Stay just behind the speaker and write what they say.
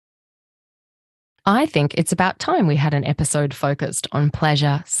I think it's about time we had an episode focused on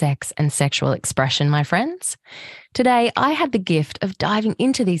pleasure, sex, and sexual expression, my friends. Today, I had the gift of diving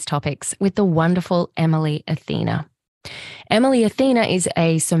into these topics with the wonderful Emily Athena. Emily Athena is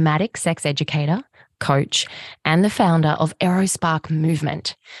a somatic sex educator, coach, and the founder of Aerospark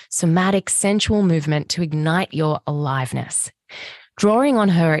Movement, somatic sensual movement to ignite your aliveness. Drawing on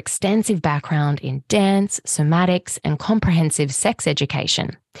her extensive background in dance, somatics, and comprehensive sex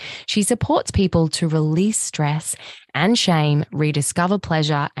education, she supports people to release stress and shame, rediscover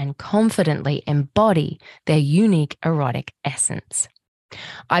pleasure, and confidently embody their unique erotic essence.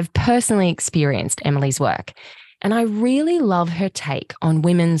 I've personally experienced Emily's work, and I really love her take on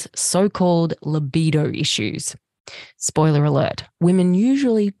women's so-called libido issues. Spoiler alert, women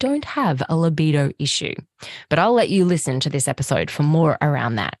usually don't have a libido issue, but I'll let you listen to this episode for more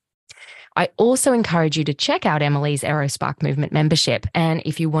around that. I also encourage you to check out Emily's Aerospark Movement membership, and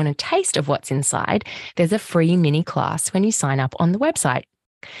if you want a taste of what's inside, there's a free mini class when you sign up on the website.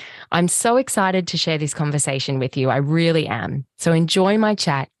 I'm so excited to share this conversation with you. I really am. So enjoy my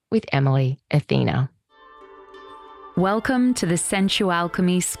chat with Emily Athena. Welcome to the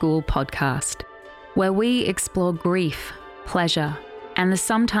Sensualchemy School podcast, where we explore grief, pleasure, and the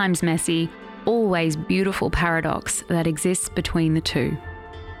sometimes messy, always beautiful paradox that exists between the two.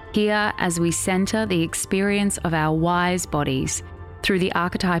 Here, as we center the experience of our wise bodies through the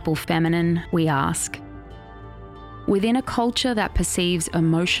archetypal feminine, we ask, within a culture that perceives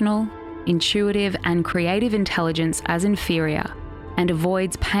emotional, intuitive, and creative intelligence as inferior and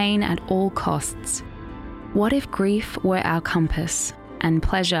avoids pain at all costs, what if grief were our compass and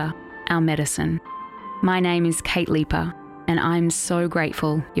pleasure our medicine? My name is Kate Leeper, and I'm so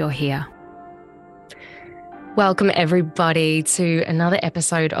grateful you're here. Welcome, everybody, to another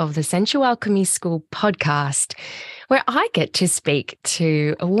episode of the Sensualchemy School podcast, where I get to speak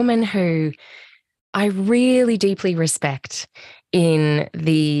to a woman who I really deeply respect in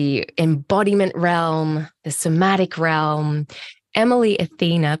the embodiment realm, the somatic realm. Emily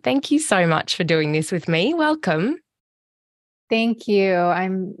Athena, thank you so much for doing this with me. Welcome. Thank you.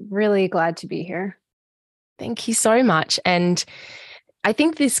 I'm really glad to be here. Thank you so much. And I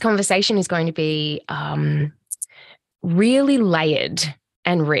think this conversation is going to be really layered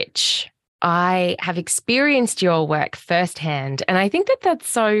and rich. I have experienced your work firsthand, and I think that that's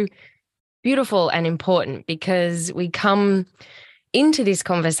so beautiful and important because we come into this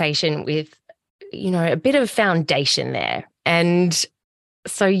conversation with, a bit of foundation there. And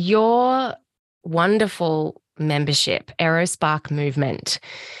so your wonderful membership, Aerospark Movement,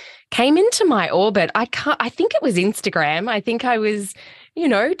 came into my orbit. I think it was Instagram. I think I was,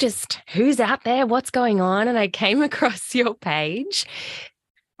 just who's out there, what's going on? And I came across your page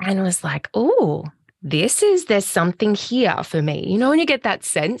and was like, oh, there's something here for me. When you get that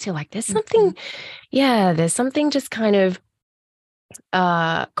sense, you're like, there's something just kind of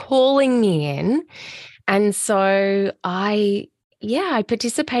calling me in. And so I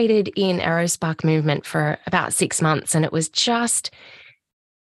participated in Aerospark Movement for about 6 months, and it was just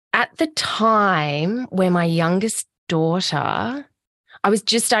at the time where my youngest daughter, I was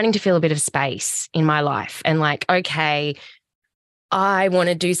just starting to feel a bit of space in my life and like, okay, I want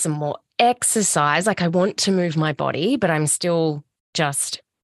to do some more exercise. Like I want to move my body, but I'm still just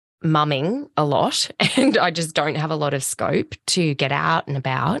mumming a lot and I just don't have a lot of scope to get out and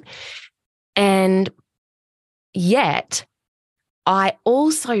about. And yet I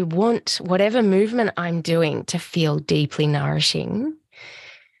also want whatever movement I'm doing to feel deeply nourishing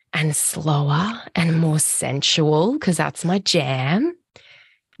and slower and more sensual because that's my jam.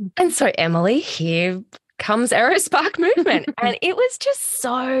 And so, Emily, here comes Aerospark Movement. And it was just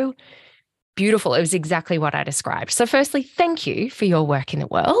so beautiful. It was exactly what I described. So firstly, thank you for your work in the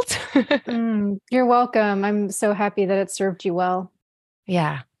world. You're welcome. I'm so happy that it served you well.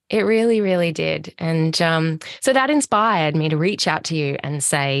 Yeah, it really, really did. And so that inspired me to reach out to you and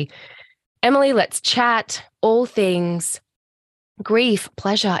say, Emily, let's chat all things grief,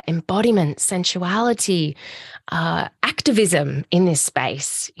 pleasure, embodiment, sensuality, activism in this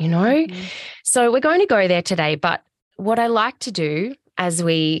space, So we're going to go there today. But what I like to do as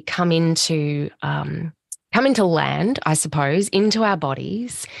we come into land, I suppose, into our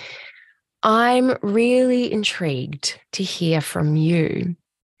bodies, I'm really intrigued to hear from you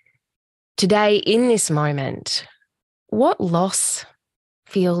today in this moment. What loss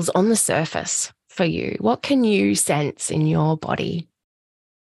feels on the surface for you? What can you sense in your body?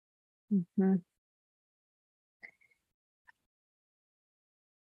 Mm-hmm.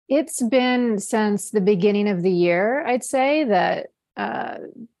 It's been since the beginning of the year, I'd say, that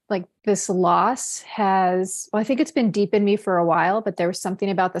like this loss has, well, I think it's been deep in me for a while, but there was something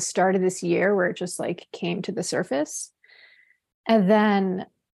about the start of this year where it just like came to the surface. And then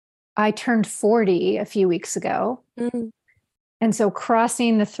I turned 40 a few weeks ago. Mm. And so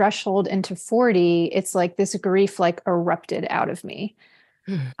crossing the threshold into 40, it's like this grief like erupted out of me.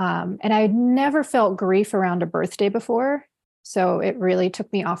 Mm. And I had never felt grief around a birthday before. So it really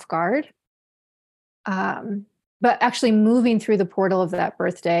took me off guard. But actually moving through the portal of that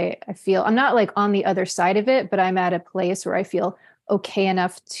birthday, I feel I'm not like on the other side of it, but I'm at a place where I feel okay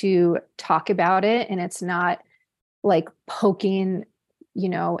enough to talk about it. And it's not like poking,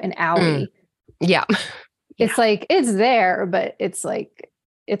 an Mm. owie. Yeah. Yeah. It's like, it's there, but it's like,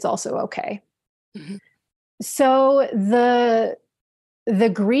 it's also okay. Mhm. So the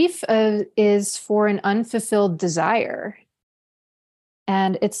grief is for an unfulfilled desire.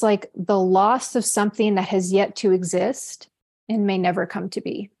 And it's like the loss of something that has yet to exist and may never come to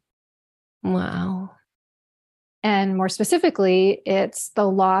be. Wow. And more specifically, it's the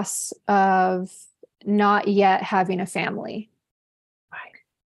loss of not yet having a family. Right.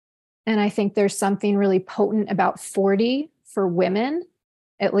 And I think there's something really potent about 40 for women,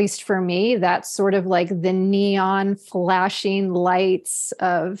 at least for me. That's sort of like the neon flashing lights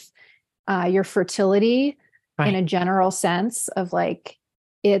of your fertility in Right. a general sense of like,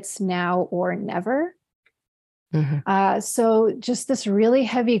 it's now or never. So just this really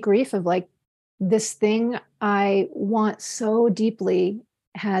heavy grief of like, this thing I want so deeply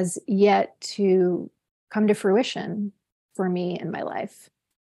has yet to come to fruition for me in my life.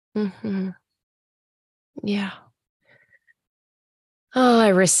 Mm-hmm. Yeah. Oh, I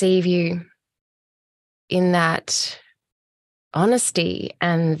receive you in that honesty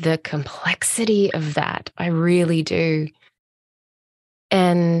and the complexity of that. I really do.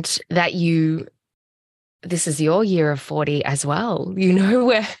 And that this is your year of 40 as well,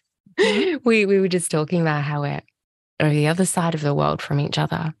 where Mhm. we were just talking about how we're on the other side of the world from each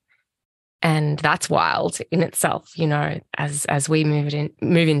other. And that's wild in itself, as we move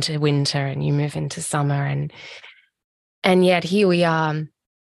into winter and you move into summer, and yet here we are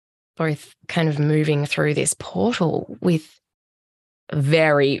both kind of moving through this portal with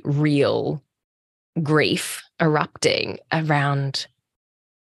very real grief erupting around,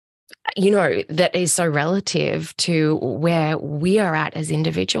 that is so relative to where we are at as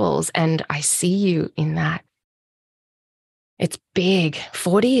individuals. And I see you in that. It's big.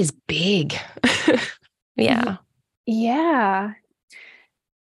 40 is big. Yeah. Yeah.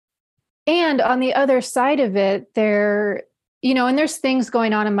 And on the other side of it, and there's things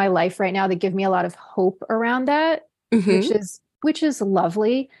going on in my life right now that give me a lot of hope around that, Mm-hmm. which is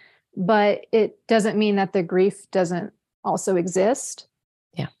lovely, but it doesn't mean that the grief doesn't also exist.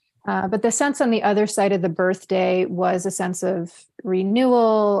 Yeah. But the sense on the other side of the birthday was a sense of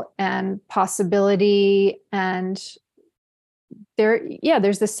renewal and possibility. And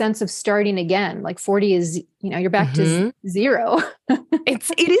there's this sense of starting again. Like 40 is, you're back to Mm-hmm. zero.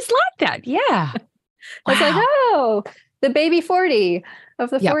 It is like that. Yeah. It's like, Wow. oh, the baby 40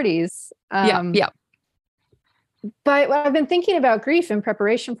 of the Yep. 40s. Yep. Yep. But I've been thinking about grief in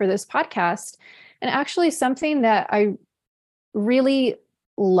preparation for this podcast. And actually, something that I really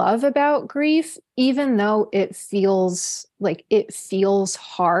love about grief, even though it feels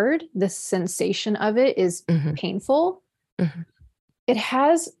hard, the sensation of it is Mm-hmm. painful. Mm-hmm. It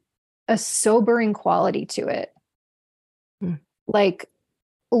has a sobering quality to it. Mm. Like,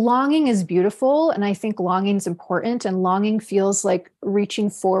 longing is beautiful, and I think longing is important, and longing feels like reaching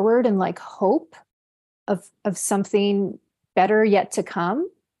forward and like hope of something better yet to come,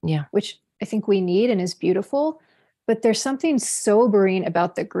 Yeah. which I think we need and is beautiful. But there's something sobering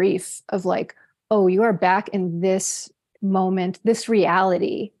about the grief of like, oh, you are back in this moment, this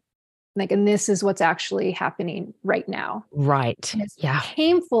reality, like, and this is what's actually happening right now. Right. And as Yeah.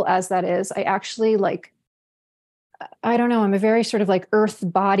 painful as that is, I actually like, I don't know, I'm a very sort of like earth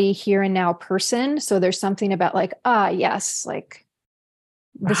body here and now person. So there's something about like, yes, like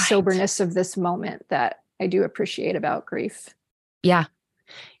the Right. soberness of this moment that I do appreciate about grief. Yeah.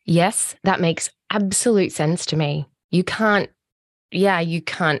 Yes, that makes absolute sense to me. You can't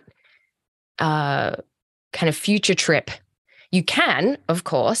kind of future trip. You can, of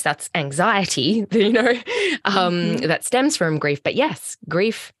course, that's anxiety, Mhm. that stems from grief. But yes,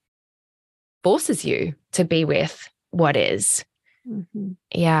 grief forces you to be with what is. Mhm.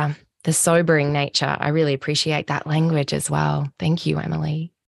 Yeah, the sobering nature. I really appreciate that language as well. Thank you,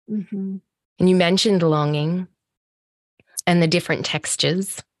 Emily. Mhm. And you mentioned longing and the different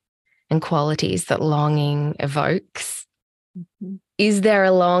textures and qualities that longing evokes. Mhm. Is there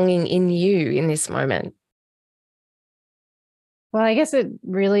a longing in you in this moment? Well, I guess it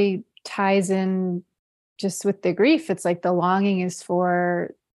really ties in just with the grief. It's like the longing is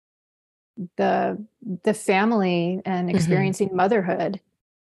for the the family and Hmm. experiencing motherhood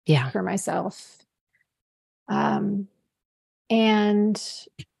Yeah. for myself. Um, and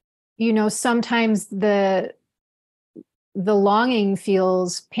sometimes the longing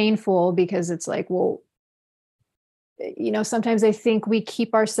feels painful because it's like, well, sometimes I think we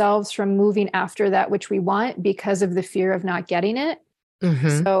keep ourselves from moving after that which we want because of the fear of not getting it.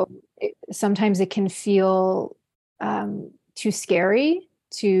 Hmm. So sometimes it can feel too scary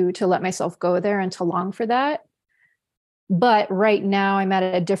to let myself go there and to long for that. But right now, I'm at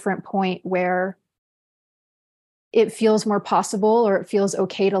a different point where it feels more possible, or it feels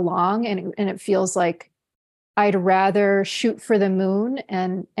okay to long, and it feels like I'd rather shoot for the moon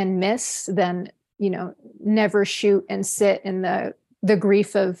and miss than never shoot and sit in the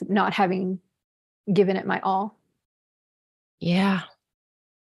grief of not having given it my all. Yeah.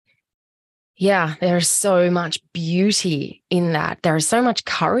 Yeah. There's so much beauty in that. There is so much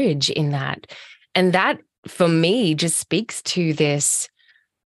courage in that. And that for me just speaks to this,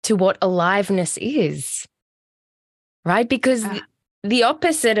 to what aliveness is, right? Because Ah, the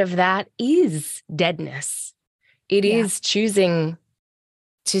opposite of that is deadness. It yeah. is choosing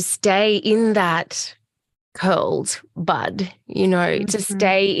to stay in that curled bud, to Mhm.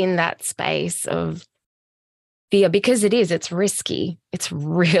 stay in that space of fear, because it's risky. It's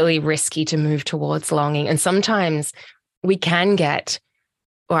really risky to move towards longing. And sometimes we can get,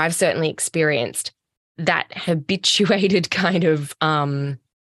 or I've certainly experienced, that habituated kind of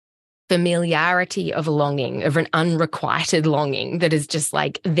familiarity of longing, of an unrequited longing that is just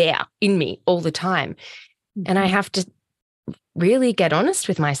like there in me all the time. And I Mhm. have to really get honest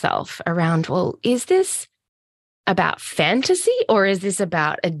with myself around, well, is this about fantasy or is this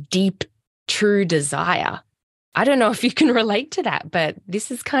about a deep, true desire? I don't know if you can relate to that, but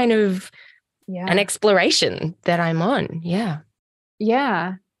this is kind of an Yeah. exploration that I'm on. Yeah.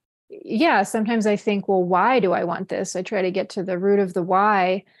 Yeah. Yeah. Sometimes I think, well, why do I want this? I try to get to the root of the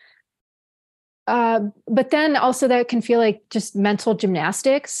why. But then also that can feel like just mental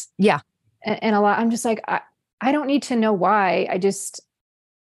gymnastics. Yeah. And a lot, I'm just like, I don't need to know why. I just,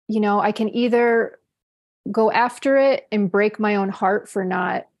 I can either go after it and break my own heart for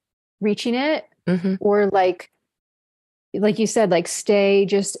not reaching it, Hmm. or like you said, like stay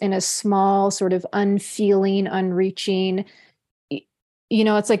just in a small sort of unfeeling, unreaching.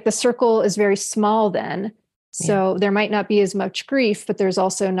 It's like the circle is very small then. Yeah. So there might not be as much grief, but there's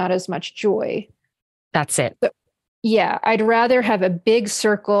also not as much joy. That's it. So, yeah, I'd rather have a big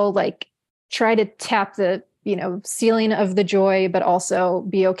circle, like try to tap the, ceiling of the joy, but also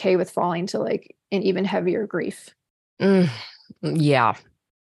be okay with falling to like an even heavier grief. Mm, yeah.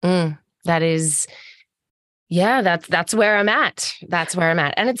 Mm, that is, yeah, that's where I'm at. That's where I'm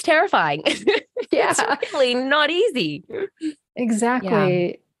at. And it's terrifying. It's Yeah, really not easy. Yeah.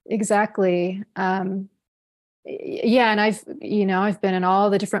 exactly. Exactly. Yeah. And I've been in all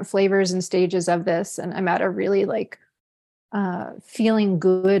the different flavors and stages of this, and I'm at a really like feeling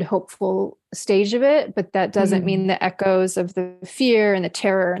good, hopeful stage of it. But that doesn't Mm, mean the echoes of the fear and the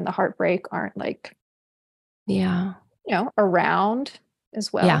terror and the heartbreak aren't like, yeah. around as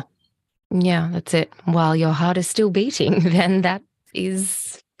Yeah. well. Yeah. That's it. While your heart is still beating, then that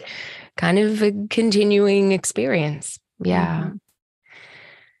is kind of a continuing experience. Yeah. Hmm.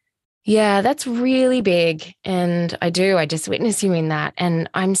 Yeah, that's really big. And I just witness you in that. And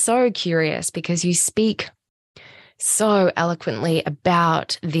I'm so curious because you speak so eloquently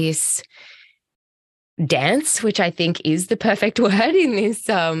about this dance, which I think is the perfect word in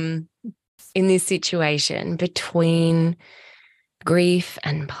this situation between grief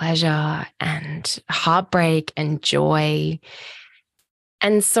and pleasure and heartbreak and joy.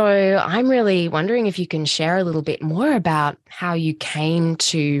 And so I'm really wondering if you can share a little bit more about how you came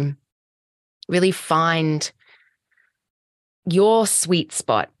to really find your sweet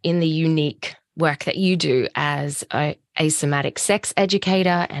spot in the unique work that you do as a somatic sex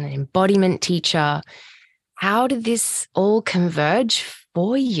educator and an embodiment teacher. How did this all converge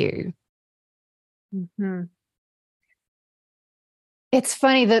for you? Hmm. It's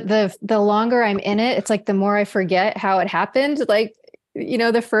funny that the longer I'm in it, it's like the more I forget how it happened. Like,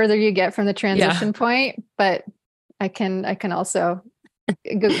 the further you get from the Yeah. transition point, but I can also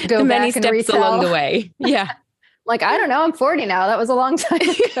The go many back and steps along retell. the way. Yeah. Like, I don't know, I'm 40 now. That was a long time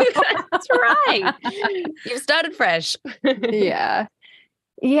ago. That's right. You've started fresh. Yeah.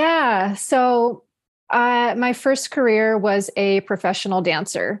 Yeah. So, my first career was a professional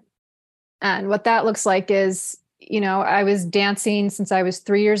dancer. And what that looks like is, I was dancing since I was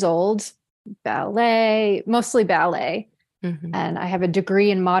 3 years old, ballet, mostly ballet. Mm-hmm. And I have a degree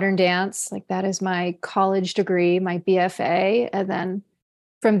in modern dance. Like that is my college degree, my BFA. And then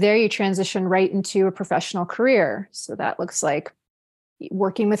from there, you transition right into a professional career. So that looks like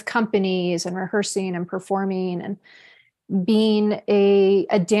working with companies and rehearsing and performing and being a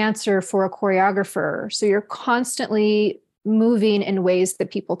dancer for a choreographer. So you're constantly moving in ways that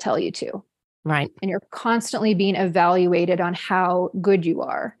people tell you to. Right. And you're constantly being evaluated on how good you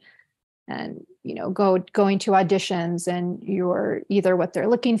are. And, you know, going to auditions and you're either what they're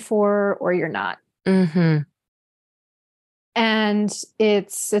looking for or you're not. Mm-hmm. And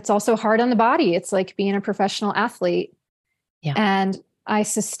it's also hard on the body. It's like being a professional athlete. Yeah. And I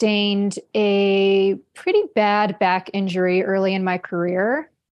sustained a pretty bad back injury early in my career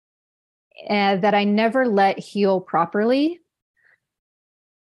that I never let heal properly.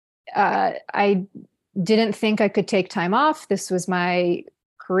 I didn't think I could take time off. This was my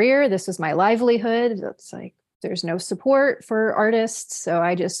career. This was my livelihood. It's like there's no support for artists. So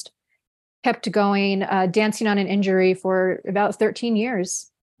I just kept going, dancing on an injury for about 13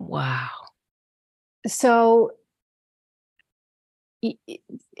 years. Wow. So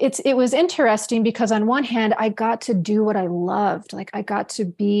it was interesting because on one hand, I got to do what I loved. Like I got to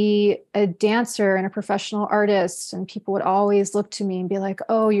be a dancer and a professional artist, and people would always look to me and be like,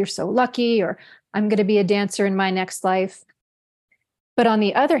 "Oh, you're so lucky," or "I'm going to be a dancer in my next life." But on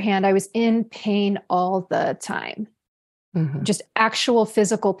the other hand, I was in pain all the time, Mm-hmm. just actual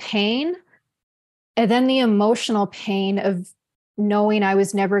physical pain. And then the emotional pain of knowing I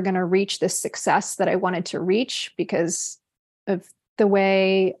was never going to reach this success that I wanted to reach because of the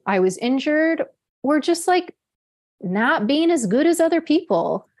way I was injured, or just like not being as good as other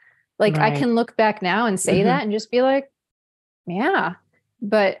people. Like I Right. can look back now and say Mm-hmm. that and just be like, yeah.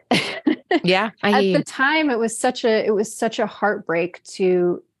 But Yeah, I at hear the you. time it was such a heartbreak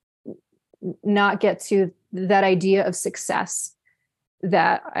to not get to that idea of success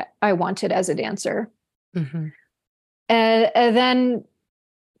that I wanted as a dancer. Mm-hmm. And then,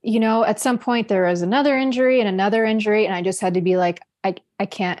 you know, at some point there was another injury and another injury, and I just had to be like, I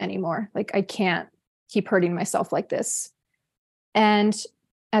can't anymore. Like I can't keep hurting myself like this. And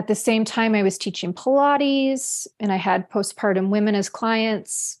at the same time, I was teaching Pilates and I had postpartum women as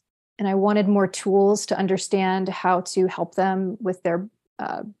clients, and I wanted more tools to understand how to help them with their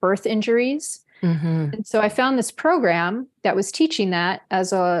birth injuries. Mm-hmm. And so I found this program that was teaching that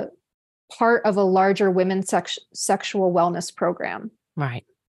as a part of a larger women's sexual wellness program. Right.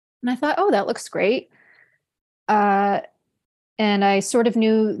 And I thought, oh, that looks great. And I sort of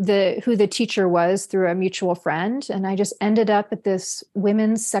knew who the teacher was through a mutual friend. And I just ended up at this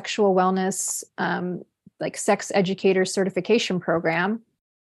women's sexual wellness, like sex educator certification program.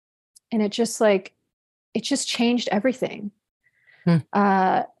 And it just changed everything. Hmm.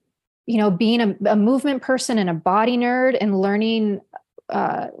 You know, being a movement person and a body nerd and learning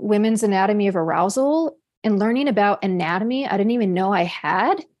women's anatomy of arousal and learning about anatomy I didn't even know I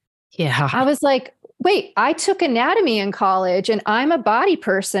had. Yeah. I was like, wait, I took anatomy in college and I'm a body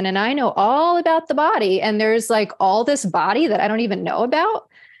person and I know all about the body. And there's like all this body that I don't even know about.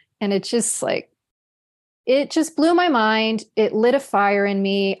 And it's just like, it just blew my mind. It lit a fire in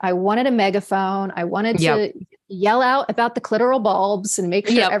me. I wanted a megaphone. I wanted Yep. to yell out about the clitoral bulbs and make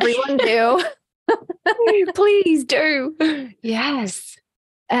sure Yep. everyone knew. Please do. Yes.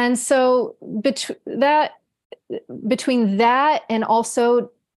 And so between that and also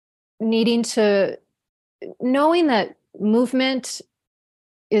knowing that movement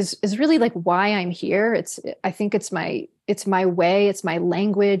is really like why I'm here. I think it's my way, it's my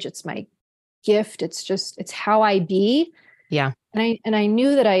language, it's my gift. It's how I be. Yeah. And I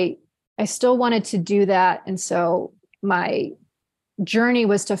knew that I still wanted to do that. And so my journey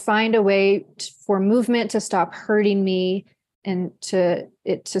was to find a way for movement to stop hurting me and to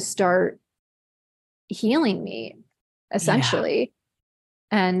start healing me, essentially.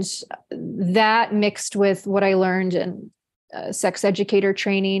 And that mixed with what I learned in sex educator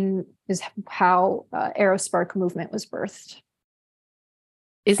training is how Aerospark movement was birthed.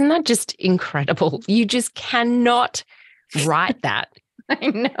 Isn't that just incredible? You just cannot write that. I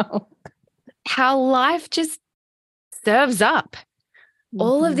know. How life just serves up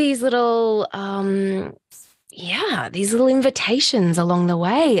all of these little, these little invitations along the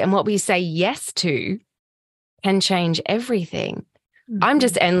way. And what we say yes to can change everything. I'm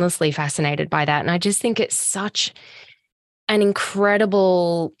just endlessly fascinated by that. And I just think it's such an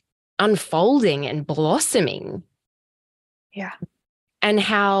incredible unfolding and blossoming. Yeah. And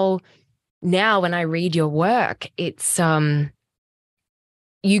how now when I read your work, it's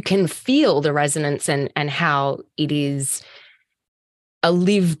you can feel the resonance and how it is a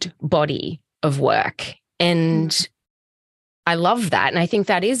lived body of work. And I love that. And I think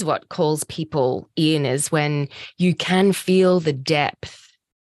that is what calls people in, is when you can feel the depth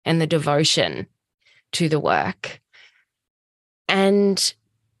and the devotion to the work. And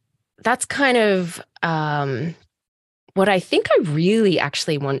that's kind of what I think I really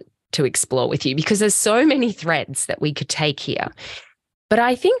actually want to explore with you, because there's so many threads that we could take here. But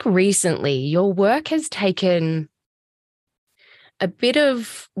I think recently your work has taken a bit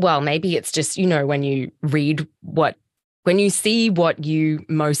of, well, maybe it's just, when you when you see what you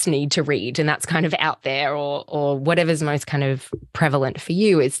most need to read, and that's kind of out there, or whatever's most kind of prevalent for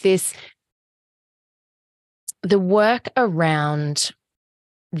you, is the work around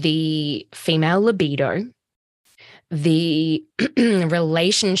the female libido, the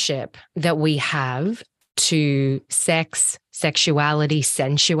relationship that we have to sex, sexuality,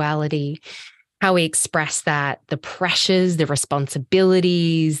 sensuality, how we express that, the pressures, the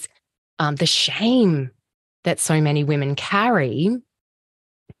responsibilities, the shame that so many women carry,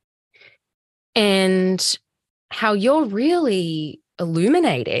 and how you're really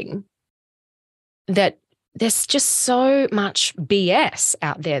illuminating that there's just so much BS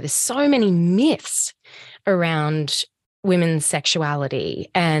out there. There's so many myths around women's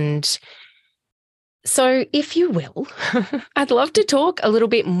sexuality. And so, if you will, I'd love to talk a little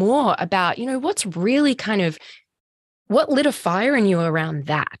bit more about, what's really what lit a fire in you around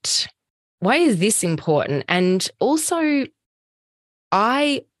that? Why is this important? And also,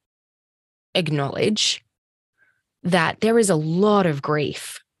 I acknowledge that there is a lot of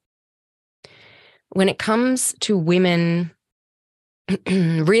grief when it comes to women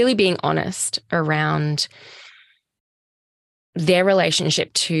really being honest around their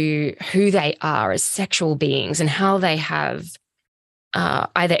relationship to who they are as sexual beings, and how they have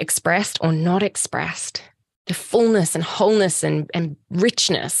either expressed or not expressed the fullness and wholeness and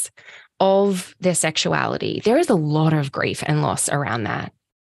richness of their sexuality. There is a lot of grief and loss around that.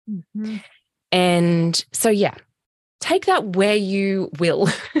 Mm-hmm. And so, yeah, take that where you will.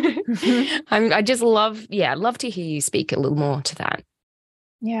 Mm-hmm. I just love to hear you speak a little more to that.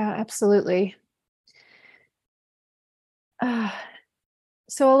 Yeah, absolutely.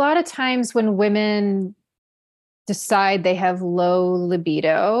 So a lot of times when women decide they have low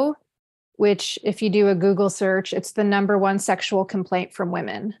libido, which if you do a Google search, it's the number one sexual complaint from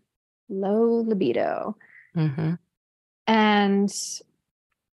women, low libido. Mm-hmm. And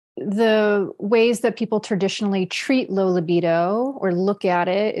the ways that people traditionally treat low libido or look at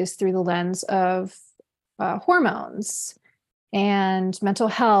it is through the lens of hormones and mental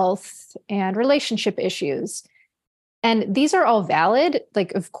health and relationship issues. And these are all valid.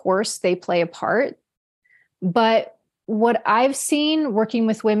 Like, of course, they play a part. But what I've seen working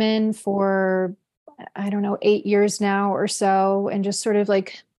with women for, I don't know, 8 years now or so, and just sort of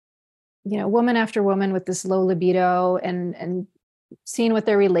like, woman after woman with this low libido and seeing what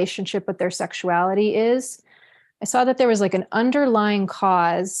their relationship with their sexuality is, I saw that there was like an underlying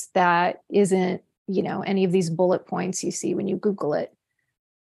cause that isn't, any of these bullet points you see when you Google it.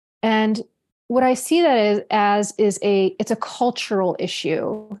 And what I see that as it's a cultural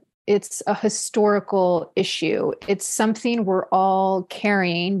issue. It's a historical issue. It's something we're all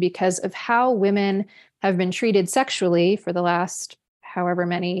carrying because of how women have been treated sexually for the last however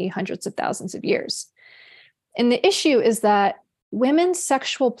many hundreds of thousands of years. And the issue is that women's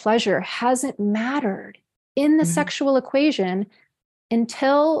sexual pleasure hasn't mattered in the sexual equation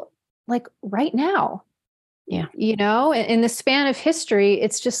until like right now. Yeah. In the span of history,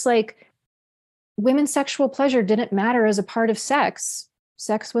 it's just like women's sexual pleasure didn't matter as a part of sex.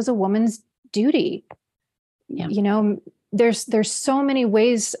 Sex was a woman's duty. Yeah. There's so many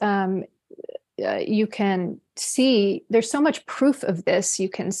ways you can see. There's so much proof of this you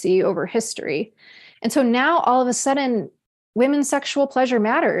can see over history. And so now all of a sudden, women's sexual pleasure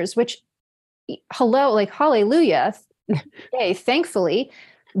matters, which, hallelujah, yay, thankfully.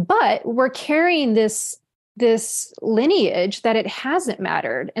 But we're carrying this lineage that it hasn't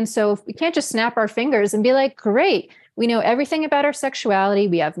mattered. And so we can't just snap our fingers and be like, great, we know everything about our sexuality.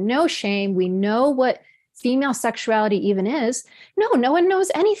 We have no shame. We know what female sexuality even is. No one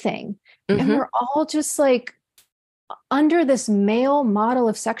knows anything. And we're all just like under this male model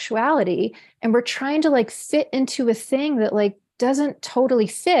of sexuality. And we're trying to like fit into a thing that like doesn't totally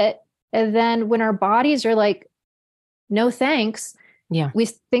fit. And then when our bodies are like, no thanks, we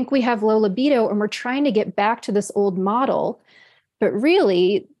think we have low libido and we're trying to get back to this old model. But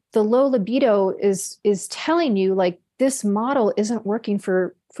really, the low libido is telling you like this model isn't working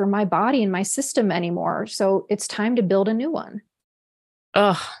for my body and my system anymore. So it's time to build a new one.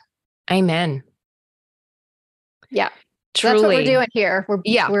 Oh, amen. Yeah. That's what we're Truly. doing here.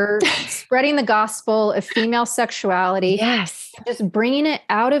 Yeah. We're spreading the gospel of female sexuality, Yes. just bringing it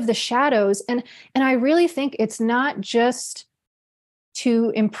out of the shadows. And I really think it's not just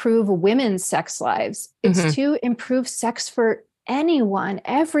to improve women's sex lives. It's Mm-hmm. to improve sex for anyone, Right.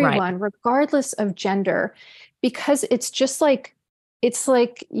 everyone, regardless of gender, because it's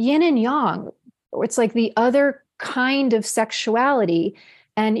like yin and yang. Or it's like the other kind of sexuality.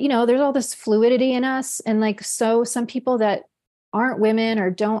 And there's all this fluidity in us. And like, so some people that aren't women or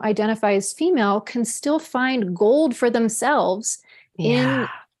don't identify as female can still find gold for themselves Yeah. in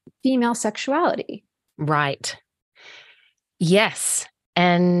female sexuality. Right. Yes.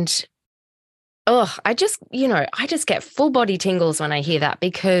 And I just get full body tingles when I hear that,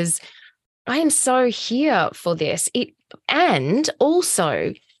 because I am so here for this. And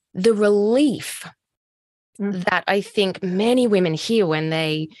also the relief Mm. that I think many women hear when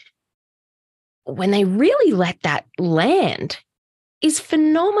they really let that land is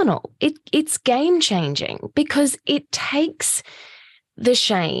phenomenal. It's game changing, because it takes the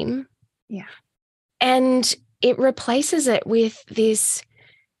shame, Yeah. and it replaces it with this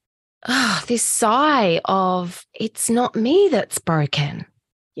sigh of, it's not me that's broken.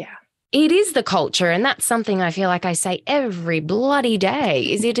 Yeah. It is the culture. And that's something I feel like I say every bloody day,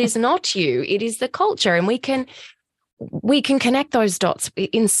 is it is not you, it is the culture. And we can connect those dots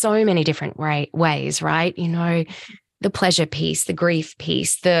in so many different ways, right? The pleasure piece, the grief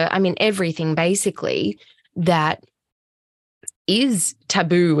piece, everything basically that is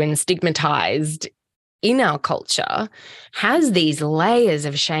taboo and stigmatized in our culture has these layers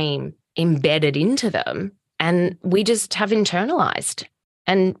of shame embedded into them. And we just have internalized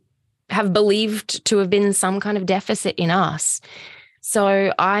and have believed to have been some kind of deficit in us.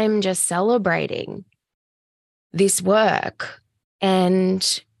 So I'm just celebrating this work.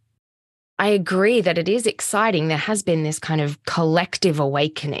 And I agree that it is exciting. There has been this kind of collective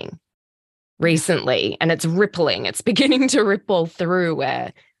awakening recently, and it's rippling. It's beginning to ripple through, where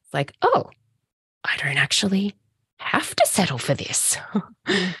it's like, oh, I don't actually have to settle for this.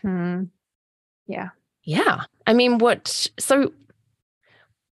 Mm-hmm. Yeah. Yeah. I mean, what do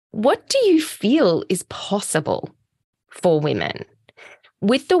you feel is possible for women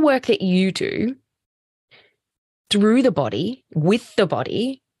with the work that you do through the body, with the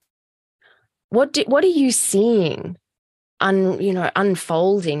body? What are you seeing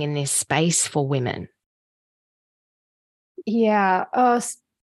unfolding in this space for women? Yeah.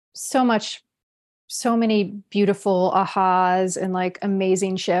 So much, so many beautiful ahas and like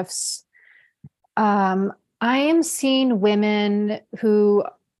amazing shifts. I am seeing women who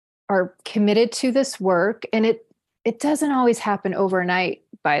are committed to this work, and it doesn't always happen overnight,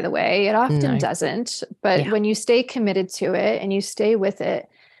 by the way. It often No. doesn't. But Yeah. when you stay committed to it and you stay with it,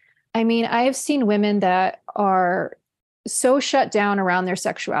 I mean, I have seen women that are so shut down around their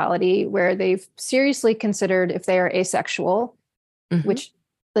sexuality where they've seriously considered if they are asexual, Mm-hmm. which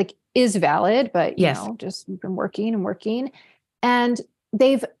like is valid, but Yes. just been working and working. And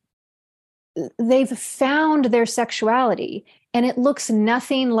they've found their sexuality, and it looks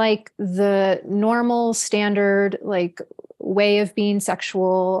nothing like the normal standard like way of being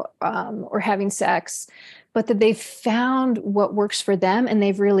sexual, or having sex, but that they've found what works for them, and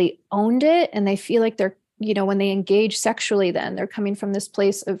they've really owned it, and they feel like they're, when they engage sexually, then they're coming from this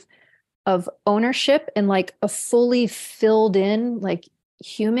place of ownership and like a fully filled in like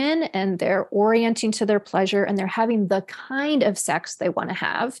human, and they're orienting to their pleasure, and they're having the kind of sex they want to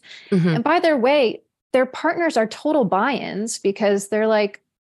have. Mm-hmm. And by their way, their partners are total buy-ins, because they're like,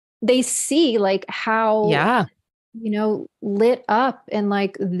 they see like how, Yeah. lit up and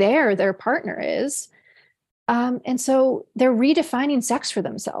like their partner is. And so they're redefining sex for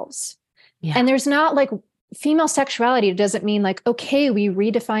themselves. Yeah. And there's not like female sexuality doesn't mean like, okay, we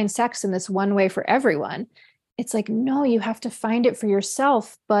redefine sex in this one way for everyone. It's like, no, you have to find it for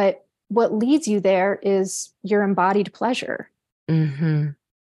yourself. But what leads you there is your embodied pleasure. Mm-hmm.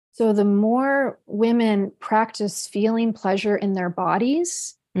 So the more women practice feeling pleasure in their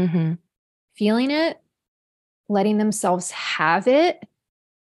bodies, Mm-hmm. feeling it, letting themselves have it,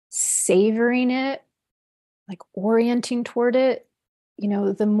 savoring it, like orienting toward it,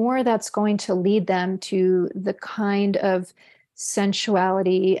 the more that's going to lead them to the kind of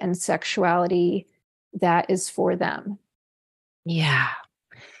sensuality and sexuality that is for them. Yeah.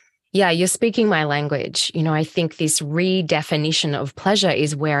 Yeah, you're speaking my language. I think this redefinition of pleasure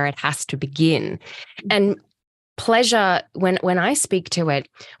is where it has to begin. And pleasure, when I speak to it,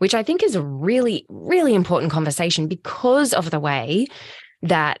 which I think is a really, really important conversation because of the way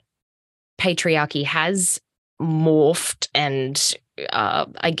that patriarchy has morphed and,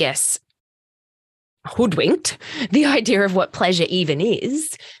 I guess, hoodwinked the idea of what pleasure even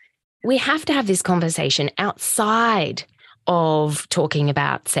is, we have to have this conversation outside of talking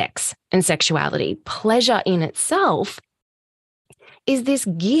about sex and sexuality. Pleasure in itself is this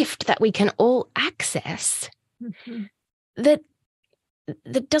gift that we can all access that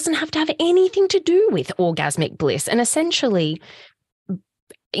doesn't have to have anything to do with orgasmic bliss. And essentially,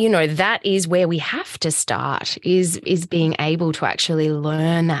 that is where we have to start, is being able to actually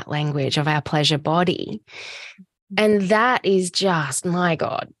learn that language of our pleasure body. And that is just, my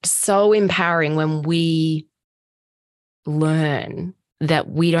God, so empowering when we learn that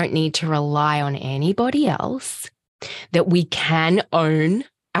we don't need to rely on anybody else, that we can own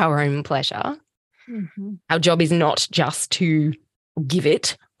our own pleasure. Our job is not just to give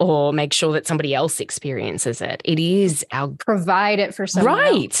it or make sure that somebody else experiences it. It is our provide it for someone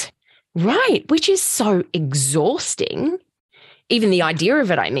else. Right. Which is so exhausting. Even the idea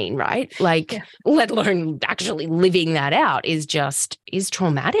of it, I mean, right? Like, let alone actually living that out is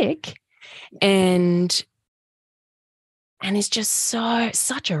traumatic. And it's just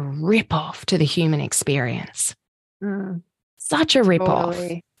such a ripoff to the human experience. Such a ripoff.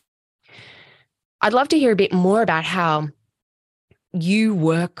 Totally. I'd love to hear a bit more about how you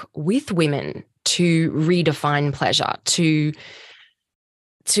work with women to redefine pleasure, to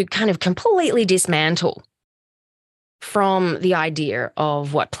kind of completely dismantle from the idea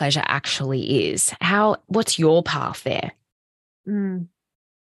of what pleasure actually is. What's your path there?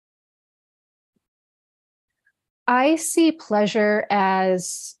 I see pleasure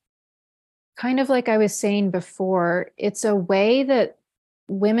as, kind of like I was saying before, it's a way that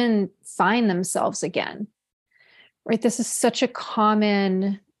women find themselves again, right? This is such a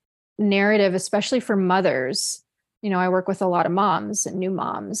common narrative, especially for mothers. I work with a lot of moms and new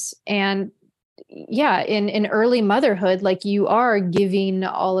moms. And in early motherhood, like, you are giving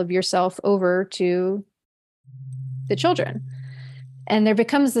all of yourself over to the children. And there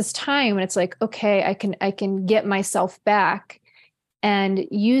becomes this time when it's like, okay, I can get myself back, and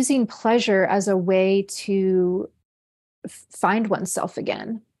using pleasure as a way to find oneself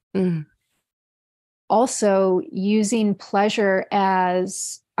again. Also using pleasure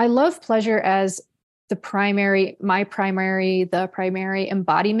as, I love pleasure as the primary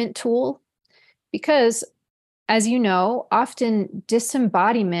embodiment tool, because, as you know, often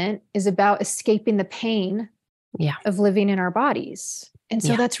disembodiment is about escaping the pain of living in our bodies. And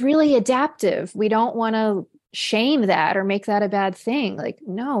so that's really adaptive. We don't want to shame that or make that a bad thing. Like,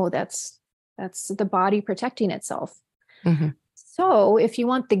 no, that's the body protecting itself. So if you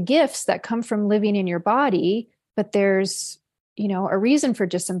want the gifts that come from living in your body, but there's, a reason for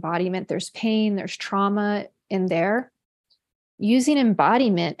disembodiment, there's pain, there's trauma in there, using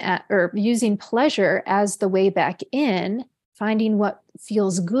embodiment or using pleasure as the way back in, finding what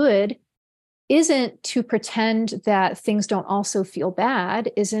feels good, isn't to pretend that things don't also feel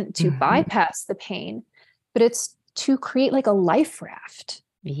bad, isn't to bypass the pain, but it's to create like a life raft.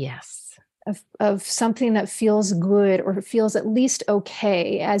 Yes. Of something that feels good, or feels at least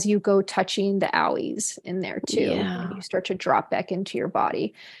okay, as you go touching the owies in there too. And you start to drop back into your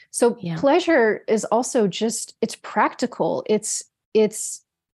body. So pleasure is also just, it's practical. It's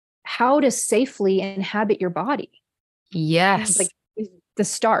how to safely inhabit your body. Yes. Like the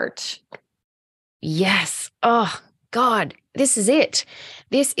start. Yes. Oh God, this is it.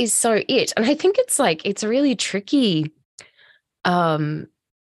 This is so it. And I think it's really tricky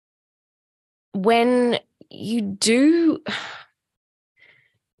when you do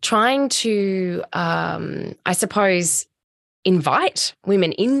trying to, I suppose, invite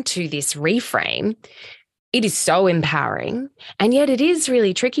women into this reframe. It is so empowering, and yet it is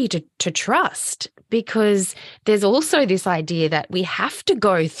really tricky to trust, because there's also this idea that we have to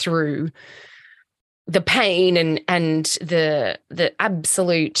go through the pain and the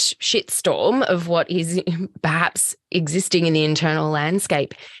absolute shitstorm of what is perhaps existing in the internal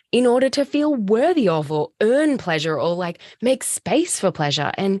landscape in order to feel worthy of, or earn pleasure, or like make space for pleasure.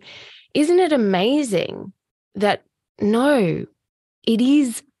 And isn't it amazing that no, it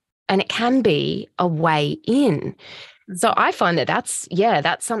is, and it can be a way in. So I find that that's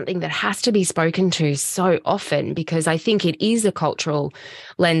something that has to be spoken to so often, because I think it is a cultural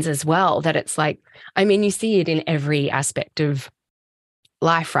lens as well, that it's like, I mean, you see it in every aspect of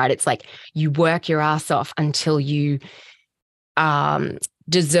life, right? It's like you work your ass off until you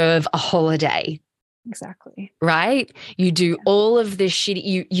deserve a holiday. Exactly. Right? You do all of this shit.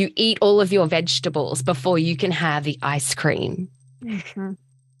 You eat all of your vegetables before you can have the ice cream.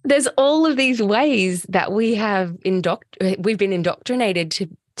 There's all of these ways that we've been indoctrinated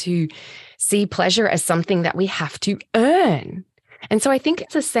to see pleasure as something that we have to earn. And so I think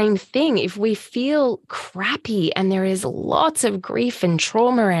it's the same thing. If we feel crappy and there is lots of grief and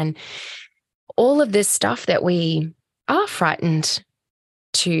trauma and all of this stuff that we are frightened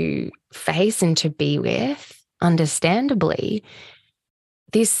to face and to be with, understandably,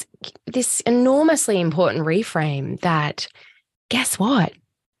 this enormously important reframe that, guess what?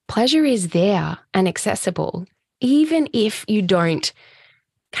 Pleasure is there and accessible, even if you don't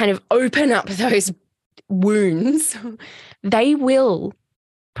kind of open up those wounds. They will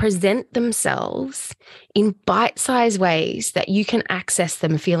present themselves in bite-sized ways that you can access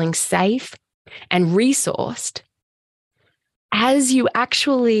them feeling safe and resourced as you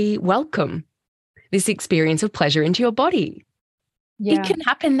actually welcome this experience of pleasure into your body. Yeah. It can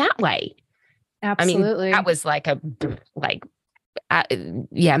happen that way. Absolutely. I mean, that was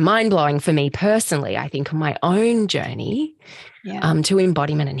mind-blowing for me personally, I think, on my own journey to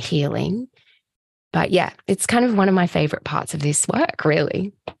embodiment and healing. But yeah, it's kind of one of my favorite parts of this work,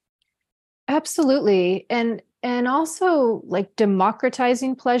 really. Absolutely. And also like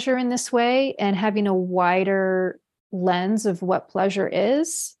democratizing pleasure in this way and having a wider lens of what pleasure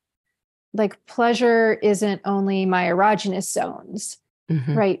is. Like pleasure isn't only my erogenous zones,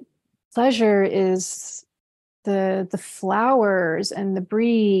 right? Pleasure is the flowers and the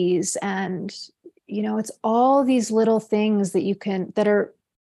breeze, and it's all these little things that are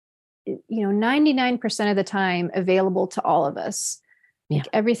 99% of the time available to all of us. Like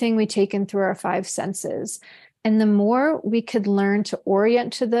everything we take in through our five senses. And the more we could learn to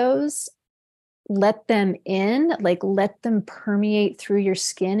orient to those, let them in, like let them permeate through your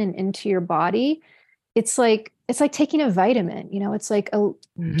skin and into your body. It's like taking a vitamin, it's like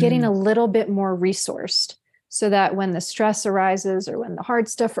getting a little bit more resourced, so that when the stress arises or when the hard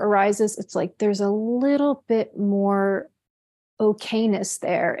stuff arises, it's like there's a little bit more okayness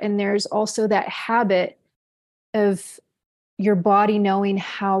there. And there's also that habit of your body knowing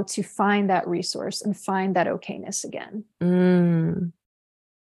how to find that resource and find that okayness again.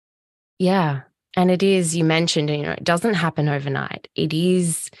 Yeah. And it is, you mentioned, it doesn't happen overnight. It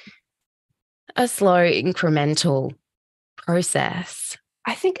is a slow, incremental process.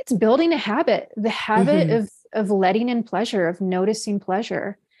 I think it's building a habit, the habit of letting in pleasure, of noticing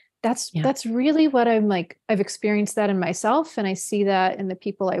pleasure. That's really what I've experienced that in myself. And I see that in the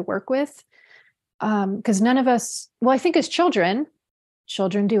people I work with. Because none of us, I think as children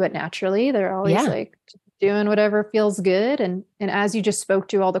do it naturally. They're always like doing whatever feels good. And as you just spoke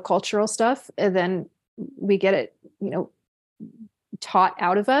to all the cultural stuff, and then we get it, taught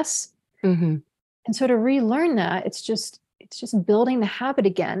out of us. And so to relearn that, it's just building the habit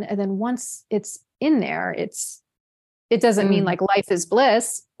again. And then once it's in there, it doesn't mean like life is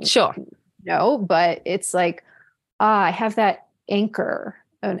bliss. Sure. No, but it's like, I have that anchor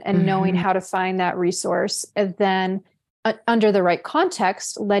and knowing how to find that resource. And then under the right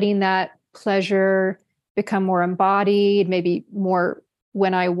context, letting that pleasure become more embodied, maybe more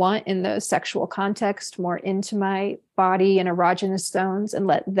when I want in the sexual context, more into my body and erogenous zones, and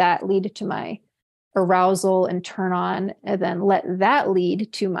let that lead to my arousal and turn on, and then let that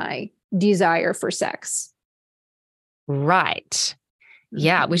lead to my desire for sex. Right.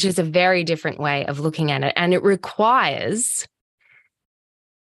 Yeah, which is a very different way of looking at it. And it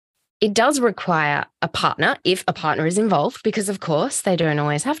does require a partner, if a partner is involved, because of course they don't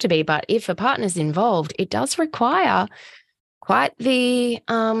always have to be, but if a partner's involved, it does require quite the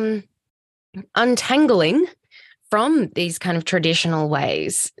untangling from these kind of traditional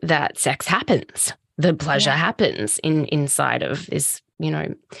ways that sex happens, the pleasure happens inside of this,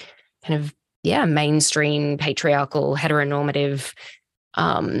 kind of, mainstream patriarchal heteronormative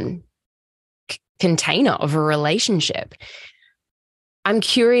container of a relationship. I'm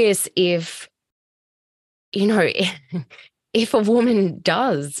curious if a woman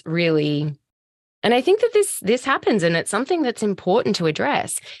does really, and I think that this happens, and it's something that's important to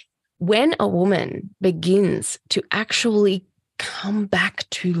address, when a woman begins to actually come back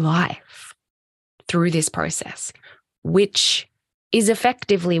to life through this process, which is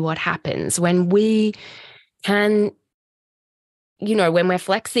effectively what happens when we can, when we're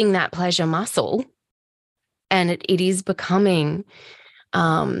flexing that pleasure muscle, and it is becoming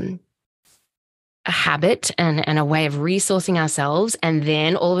a habit and a way of resourcing ourselves. And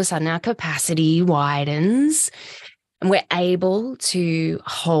then all of a sudden our capacity widens and we're able to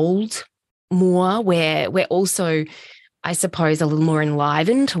hold more, where we're also, I suppose, a little more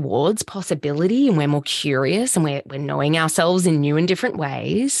enlivened towards possibility, and we're more curious, and we're knowing ourselves in new and different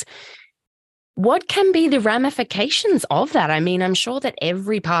ways. What can be the ramifications of that? I mean, I'm sure that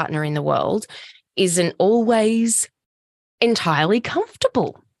every partner in the world isn't always entirely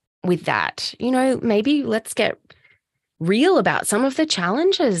comfortable with that. Maybe let's get real about some of the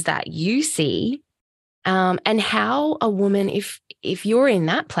challenges that you see, and how a woman, if you're in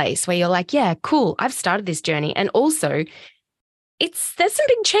that place where you're like, yeah, cool, I've started this journey, and also there's some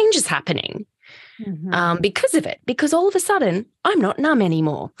big changes happening because of it, because all of a sudden I'm not numb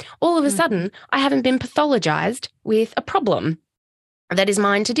anymore. All of a sudden I haven't been pathologized with a problem that is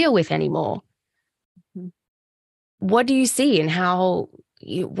mine to deal with anymore. What do you see, and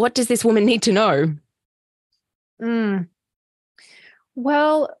what does this woman need to know?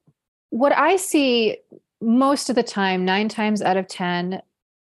 Well, what I see most of the time, 9 times out of 10,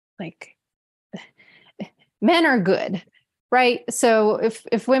 like men are good, right? So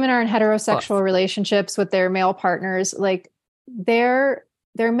if women are in heterosexual relationships with their male partners, like their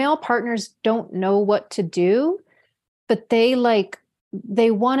male partners don't know what to do, but they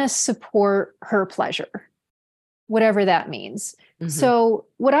want to support her pleasure, whatever that means. So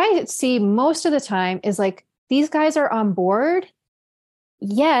what I see most of the time is like these guys are on board,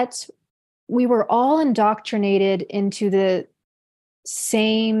 yet we were all indoctrinated into the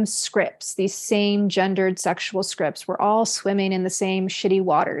same scripts, these same gendered sexual scripts. We're all swimming in the same shitty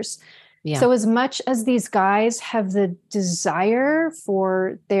waters. Yeah. So as much as these guys have the desire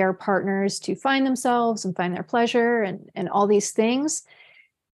for their partners to find themselves and find their pleasure and all these things,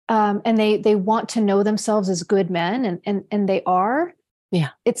 and they want to know themselves as good men, and they are.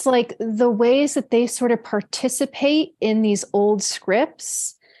 Yeah. It's like the ways that they sort of participate in these old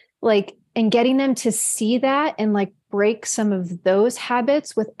scripts, like, and getting them to see that and like break some of those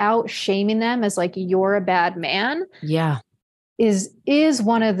habits without shaming them as like, you're a bad man. Yeah. Is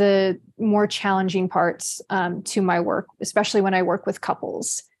one of the more challenging parts to my work, especially when I work with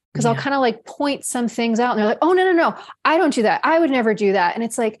couples, because I'll kind of like point some things out and they're like, oh, no, I don't do that. I would never do that. And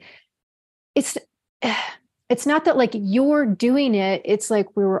it's like, it's not that like you're doing it. It's like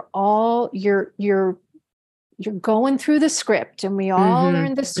we were all, you're going through the script, and we all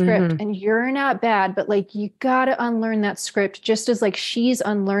learned the script, and you're not bad, but like you got to unlearn that script just as like she's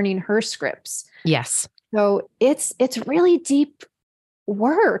unlearning her scripts. Yes. So it's really deep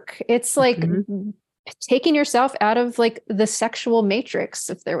work. It's like taking yourself out of like the sexual matrix,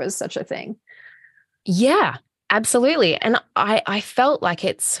 if there was such a thing. Yeah, absolutely. And I felt like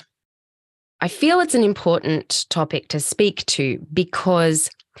I feel it's an important topic to speak to, because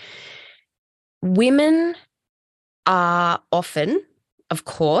women are often, of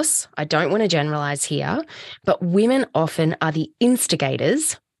course, I don't want to generalize here, but women often are the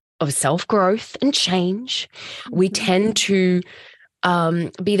instigators of self-growth and change. We tend to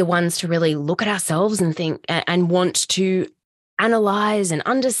be the ones to really look at ourselves and think and want to analyze and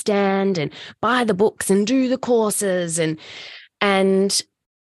understand and buy the books and do the courses, and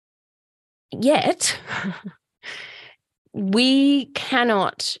yet we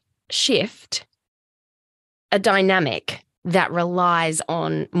cannot shift a dynamic that relies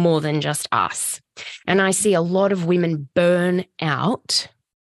on more than just us. And I see a lot of women burn out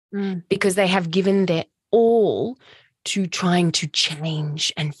because they have given their all to trying to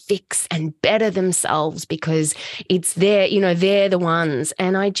change and fix and better themselves because it's they're the ones.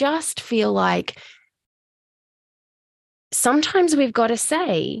 And I just feel like sometimes we've got to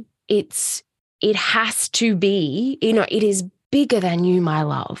say it has to be, it is bigger than you, my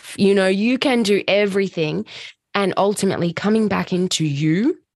love. You can do everything, and ultimately coming back into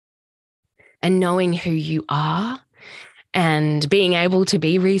you and knowing who you are and being able to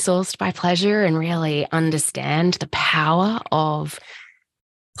be resourced by pleasure and really understand the power of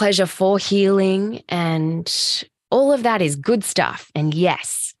pleasure for healing, and all of that is good stuff. And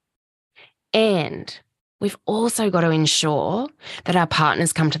yes, and we've also got to ensure that our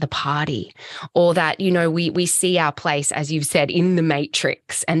partners come to the party, or that, we see our place, as you've said, in the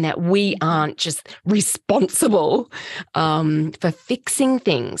matrix, and that we aren't just responsible for fixing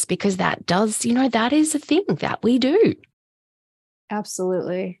things, because that does, that is a thing that we do.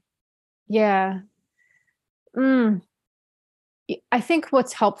 Absolutely. Yeah. I think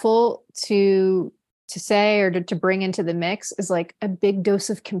what's helpful to say or to bring into the mix is like a big dose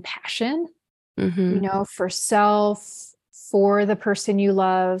of compassion. For self, for the person you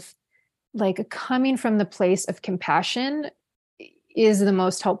love, like coming from the place of compassion is the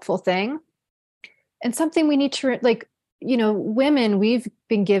most helpful thing. And something we need to, women, we've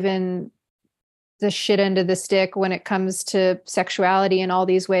been given the shit end of the stick when it comes to sexuality in all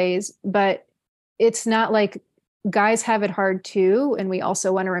these ways, but it's not like guys have it hard too. And we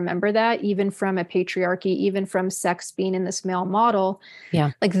also want to remember that, even from a patriarchy, even from sex being in this male model,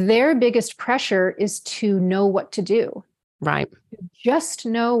 like their biggest pressure is to know what to do. Right. Just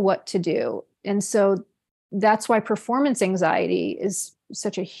know what to do. And so that's why performance anxiety is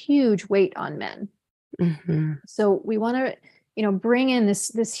such a huge weight on men. Mm-hmm. So we want to, bring in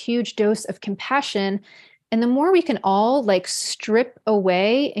this huge dose of compassion. And the more we can all like strip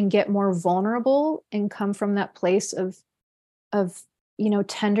away and get more vulnerable and come from that place of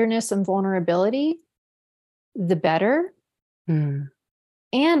tenderness and vulnerability, the better. Mm.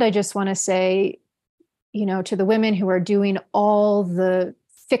 And I just want to say, to the women who are doing all the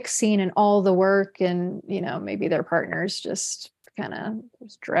fixing and all the work, and maybe their partners just kind of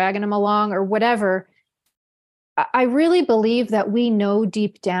just dragging them along or whatever, I really believe that we know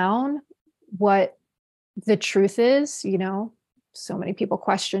deep down what the truth is. So many people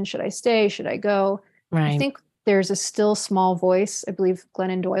question, should I stay, should I go? I Right. think there's a still small voice, I believe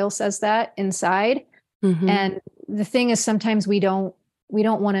Glennon Doyle says that, inside. Mm-hmm. And the thing is, sometimes we don't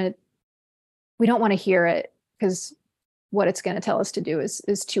want to hear it, because what it's going to tell us to do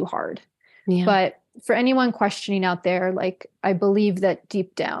is too hard. Yeah. But for anyone questioning out there, like, I believe that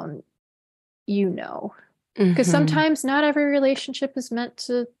deep down, because Mm-hmm. sometimes not every relationship is meant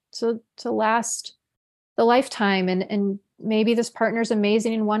to last the lifetime, and maybe this partner's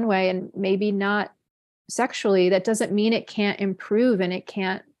amazing in one way and maybe not sexually. That doesn't mean it can't improve and it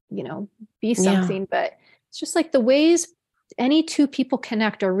can't, be Yeah. something. But it's just like the ways any two people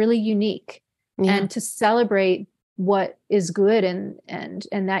connect are really unique, Yeah. and to celebrate what is good and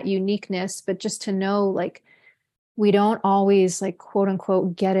that uniqueness, but just to know, like, we don't always, like, quote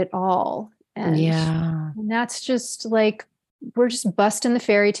unquote, get it all. and Yeah. and that's just like, we're just busting the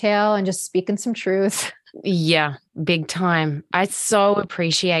fairy tale and just speaking some truth. Yeah. Big time. I so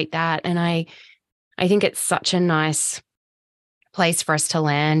appreciate that. And I think it's such a nice place for us to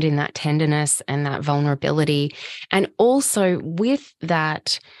land in that tenderness and that vulnerability. And also with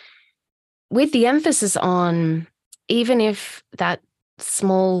that, with the emphasis on, even if that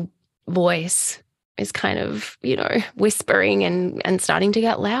small voice is kind of, whispering and starting to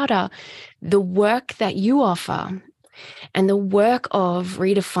get louder, the work that you offer and the work of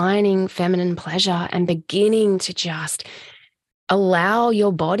redefining feminine pleasure and beginning to just allow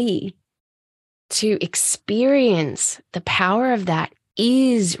your body to experience the power of that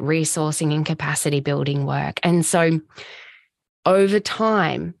is resourcing and capacity building work. And so over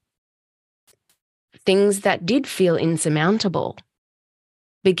time, things that did feel insurmountable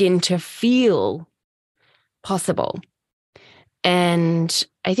begin to feel possible. And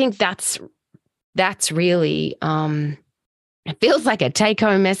I think that's really it feels like a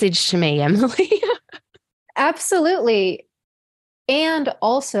take-home message to me, Emily. Absolutely. And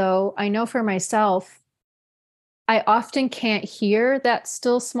also, I know for myself, I often can't hear that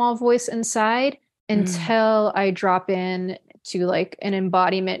still small voice inside Mm, until I drop in to like an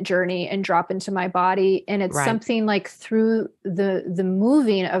embodiment journey and drop into my body. And it's right. something like through the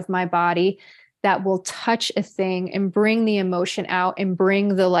moving of my body that will touch a thing and bring the emotion out and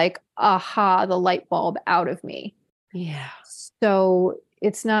bring the, like, aha, the light bulb out of me. Yeah. So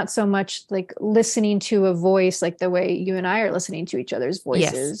it's not so much like listening to a voice like the way you and I are listening to each other's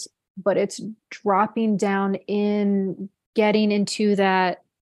Yes. voices, but it's dropping down in, getting into that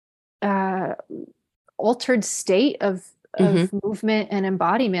uh, altered state of Hmm. movement and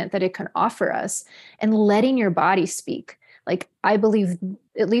embodiment that it can offer us, and letting your body speak. Like, I believe,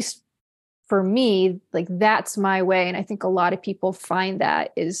 at least for me, like, that's my way. And I think a lot of people find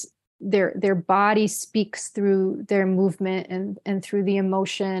that is their body speaks through their movement and through the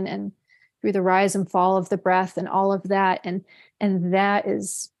emotion and through the rise and fall of the breath and all of that. And that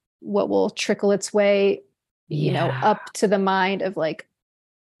is what will trickle its way, Yeah. up to the mind of, like,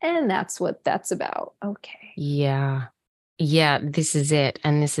 and that's what that's about. Okay. Yeah. Yeah. This is it.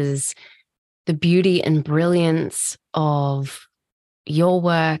 And this is the beauty and brilliance of your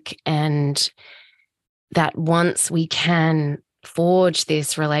work, and that once we can forge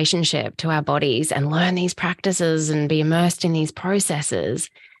this relationship to our bodies and learn these practices and be immersed in these processes,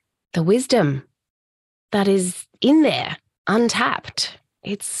 the wisdom that is in there, untapped,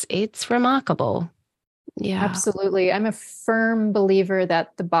 it's remarkable. Yeah. Absolutely. I'm a firm believer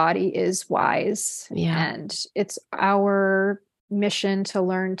that the body is wise, Yeah. and it's our mission to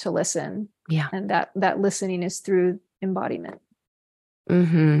learn to listen. Yeah. And that listening is through embodiment.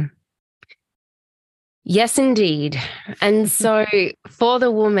 Hmm. Yes, indeed. And so for the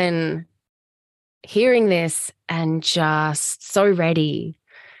woman hearing this and just so ready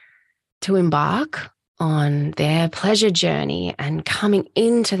to embark on their pleasure journey and coming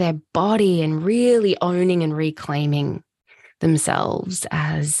into their body and really owning and reclaiming themselves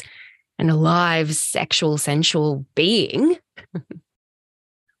as an alive, sexual, sensual being,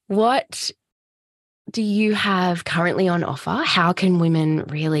 what do you have currently on offer? How can women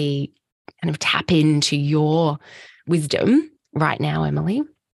really kind of tap into your wisdom right now, Emily?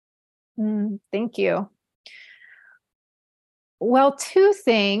 Thank you. Well, two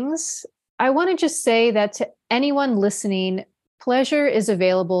things. I want to just say that to anyone listening, pleasure is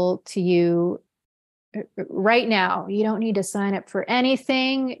available to you right now. You don't need to sign up for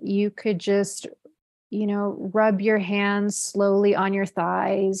anything. You could just, rub your hands slowly on your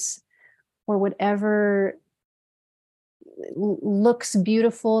thighs or whatever looks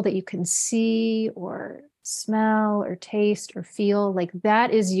beautiful that you can see or smell or taste or feel. Like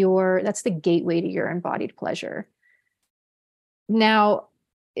that's the gateway to your embodied pleasure. Now,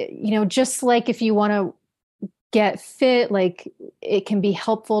 just like if you want to get fit, like it can be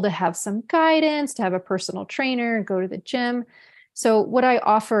helpful to have some guidance, to have a personal trainer, go to the gym. So what I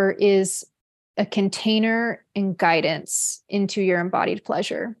offer is a container and guidance into your embodied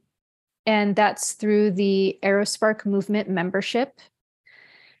pleasure. And that's through the AeroSpark Movement membership.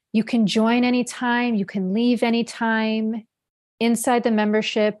 You can join anytime, you can leave anytime. Inside the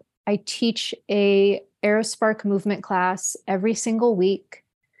membership, I teach a AeroSpark movement class every single week.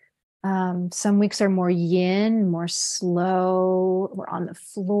 Some weeks are more yin, more slow. We're on the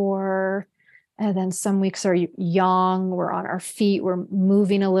floor. And then some weeks are yang. We're on our feet. We're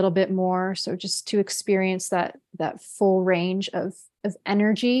moving a little bit more. So just to experience that full range of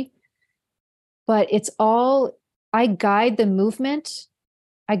energy. But I guide the movement.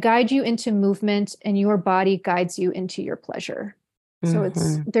 I guide you into movement, and your body guides you into your pleasure. So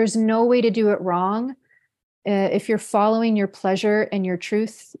there's no way to do it wrong. If you're following your pleasure and your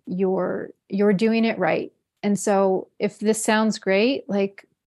truth, you're doing it right. And so if this sounds great, like,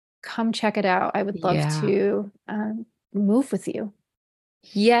 come check it out. I would love to move with you.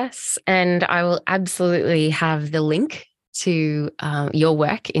 Yes. And I will absolutely have the link to your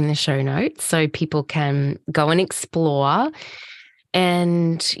work in the show notes so people can go and explore.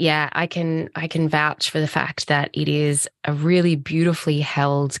 And yeah, I can vouch for the fact that it is a really beautifully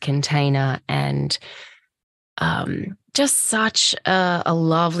held container and just such a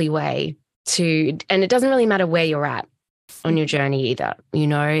lovely way and it doesn't really matter where you're at on your journey either.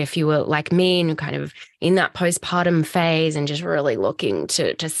 If you were like me and kind of in that postpartum phase and just really looking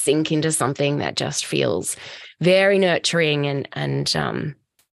to sink into something that just feels very nurturing and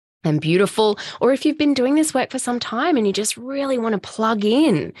beautiful, or if you've been doing this work for some time and you just really want to plug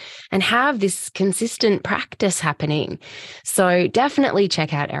in and have this consistent practice happening. So definitely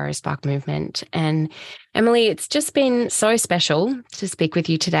check out AeroSpark Movement. And Emily, it's just been so special to speak with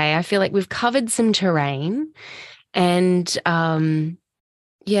you today. I feel like we've covered some terrain and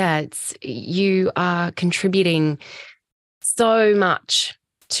you are contributing so much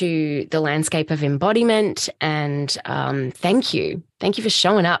to the landscape of embodiment. And thank you. Thank you for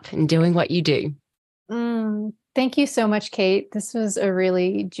showing up and doing what you do. Thank you so much, Kate. This was a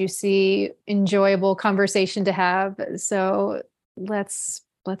really juicy, enjoyable conversation to have. So let's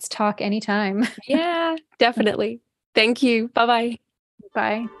talk anytime. Yeah, definitely. Thank you. Bye-bye.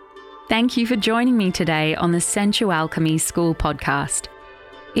 Bye. Thank you for joining me today on the Sensualchemy School podcast.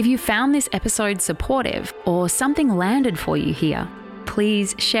 If you found this episode supportive or something landed for you here,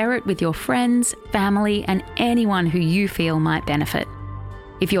 please share it with your friends, family, and anyone who you feel might benefit.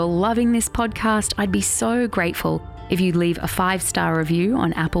 If you're loving this podcast, I'd be so grateful if you'd leave a 5-star review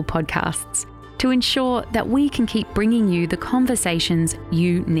on Apple Podcasts to ensure that we can keep bringing you the conversations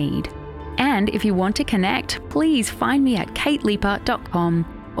you need. And if you want to connect, please find me at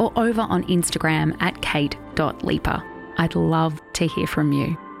kateleeper.com or over on Instagram at kate.leeper. I'd love to hear from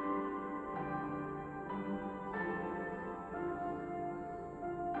you.